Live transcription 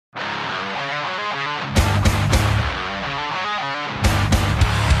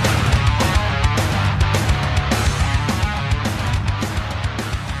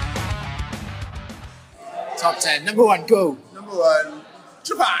Top 10. Number 1, go. Number 1,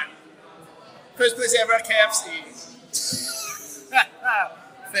 Japan. First place ever at KFC.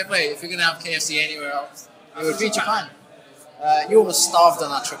 Fair play. If you're going to have KFC anywhere else, it would be Japan. You almost starved on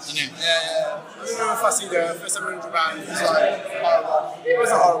that trip, didn't you? Yeah. I remember fussy there. First time in Japan. It was like horrible. It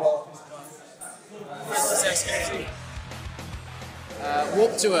was horrible. First place KFC.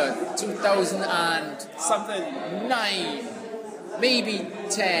 Warped Tour 2000 and something 9, maybe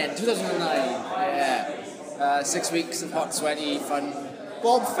 10. 2009. Yeah. 6 weeks of hot, sweaty fun.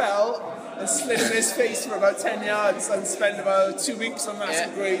 Bob fell and slid in his face for about 10 yards and spent about 2 weeks on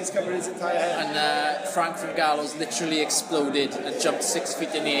massive grades covering his entire head. And Frank from Gallows literally exploded and jumped 6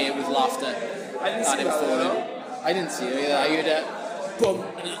 feet in the air with laughter. I didn't see that. I didn't see it either. I heard a boom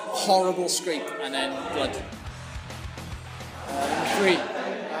and a horrible scream and then blood. Number 3.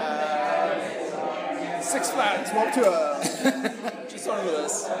 Six Flags, Warped Tour. Just on with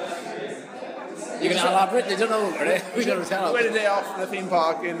us. You're going to elaborate? They don't know about it. We're going to tell them. We had a day off in a theme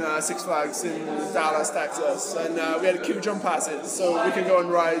park in Six Flags in Dallas, Texas, and we had queue jump passes, so we could go on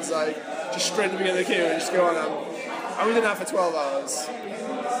rides like just straight to the beginning of the queue and just go on them. And we did that for 12 hours.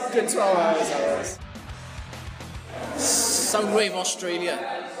 Good 12 hours. Soundwave Australia.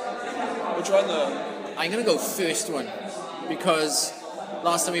 Which one though? I'm going to go first one because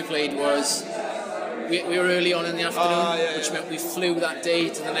last time we played was we were early on in the afternoon, which meant we flew that day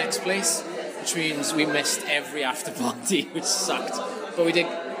to the next place, which means we missed every after party, which sucked. But we did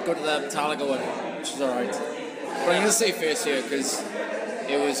go to the Metallica one, which was alright. But I'm going to say first here because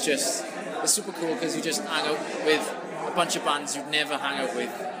it's super cool because you just hang out with a bunch of bands you'd never hang out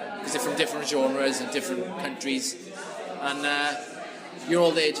with because they're from different genres and different countries. And you're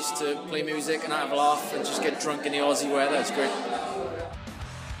all there just to play music and have a laugh and just get drunk in the Aussie weather. It's great.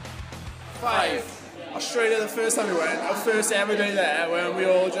 5. Australia, the first time we went, our first ever day there, when we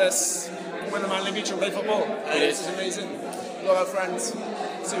all just went to Manly Beach and played football. And it was amazing. A lot of friends.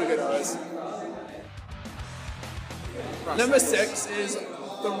 Super good hours. Number 6 is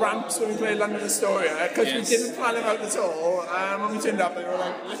the ramps when we played London Astoria, because we didn't plan it out at all. And when we turned up, they were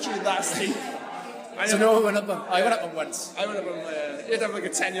like literally that steep. So no one went up them. I went up them once. I went up them. You had to have like a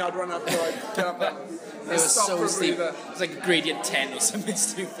 10-yard run up to like get up them. It was so steep. It was like a gradient 10 or something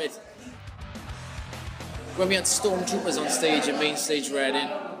stupid. When we had stormtroopers on stage at main stage Reading,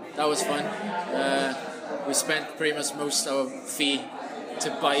 that was fun. We spent pretty much most of our fee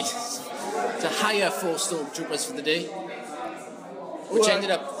to hire 4 stormtroopers for the day, which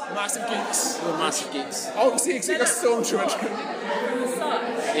ended up massive geeks. We were massive geeks. Oh, see, you got stormtroopers.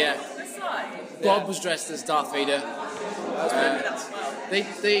 Yeah. Bob was dressed as Darth Vader.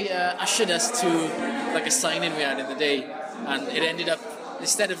 They ushered us to like a sign-in we had in the day, and it ended up,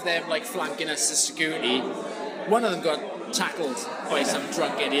 instead of them like flanking us as security, one of them got tackled by some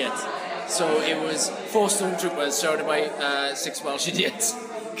drunk idiot. So it was 4 stormtroopers surrounded by 6 Welsh idiots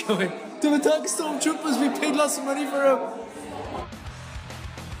going, "Don't attack stormtroopers, we paid lots of money for them."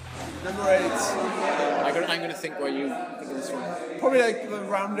 Number 8. I'm going to think what you think of this one. Probably like the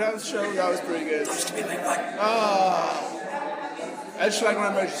Roundhouse show, that was pretty good. I just like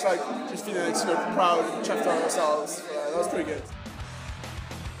remember just feeling like super proud and chuffed on ourselves. That was pretty good.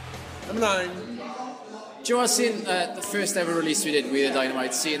 Number 9. Do you want to see the first ever release we did with the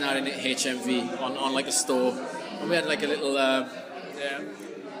Dynamite, seeing that in HMV on like a store, and we had like a little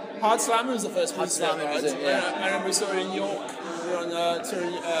Hard Slammer was the first one. Hard Slammer was it, yeah. I remember we saw it in York. We were on tour,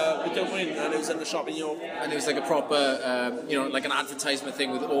 we don't win, and it was in the shop in York. And it was like a proper, like an advertisement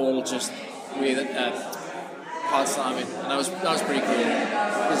thing with all just with hard slamming, and that was pretty cool.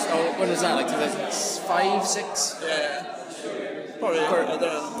 What was that, like 2005, 6? Yeah, probably quite a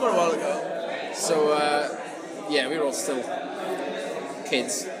while ago. So we were all still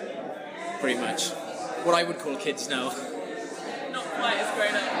kids, pretty much. What I would call kids now. Not quite as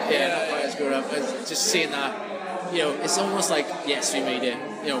grown up. Yeah, not quite as grown up. Just seeing that, it's almost like, yes, we made it.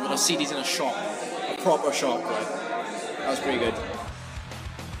 Our CDs in a shop, a proper shop. That was pretty good.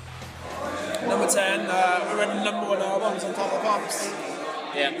 Number 10, we went number 1 albums on Top of Pops.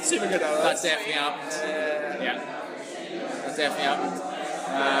 Yeah, super good albums. That definitely happened. Yeah, that definitely happened.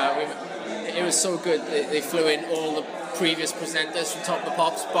 It was so good. They flew in all the previous presenters from Top of the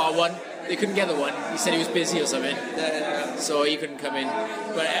Pops, bar one. They couldn't get the one. He said he was busy or something, so he couldn't come in.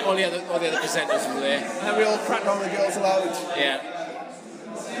 But all the other presenters were there. And then we all cracked on the Girls Aloud. Yeah.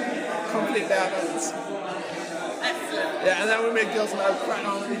 Complete balance. Excellent. Yeah, and then we made Girls Aloud crack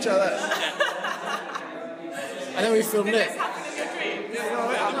on with each other. And then we filmed it. This happened in your dreams. It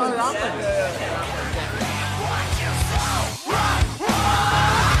happened.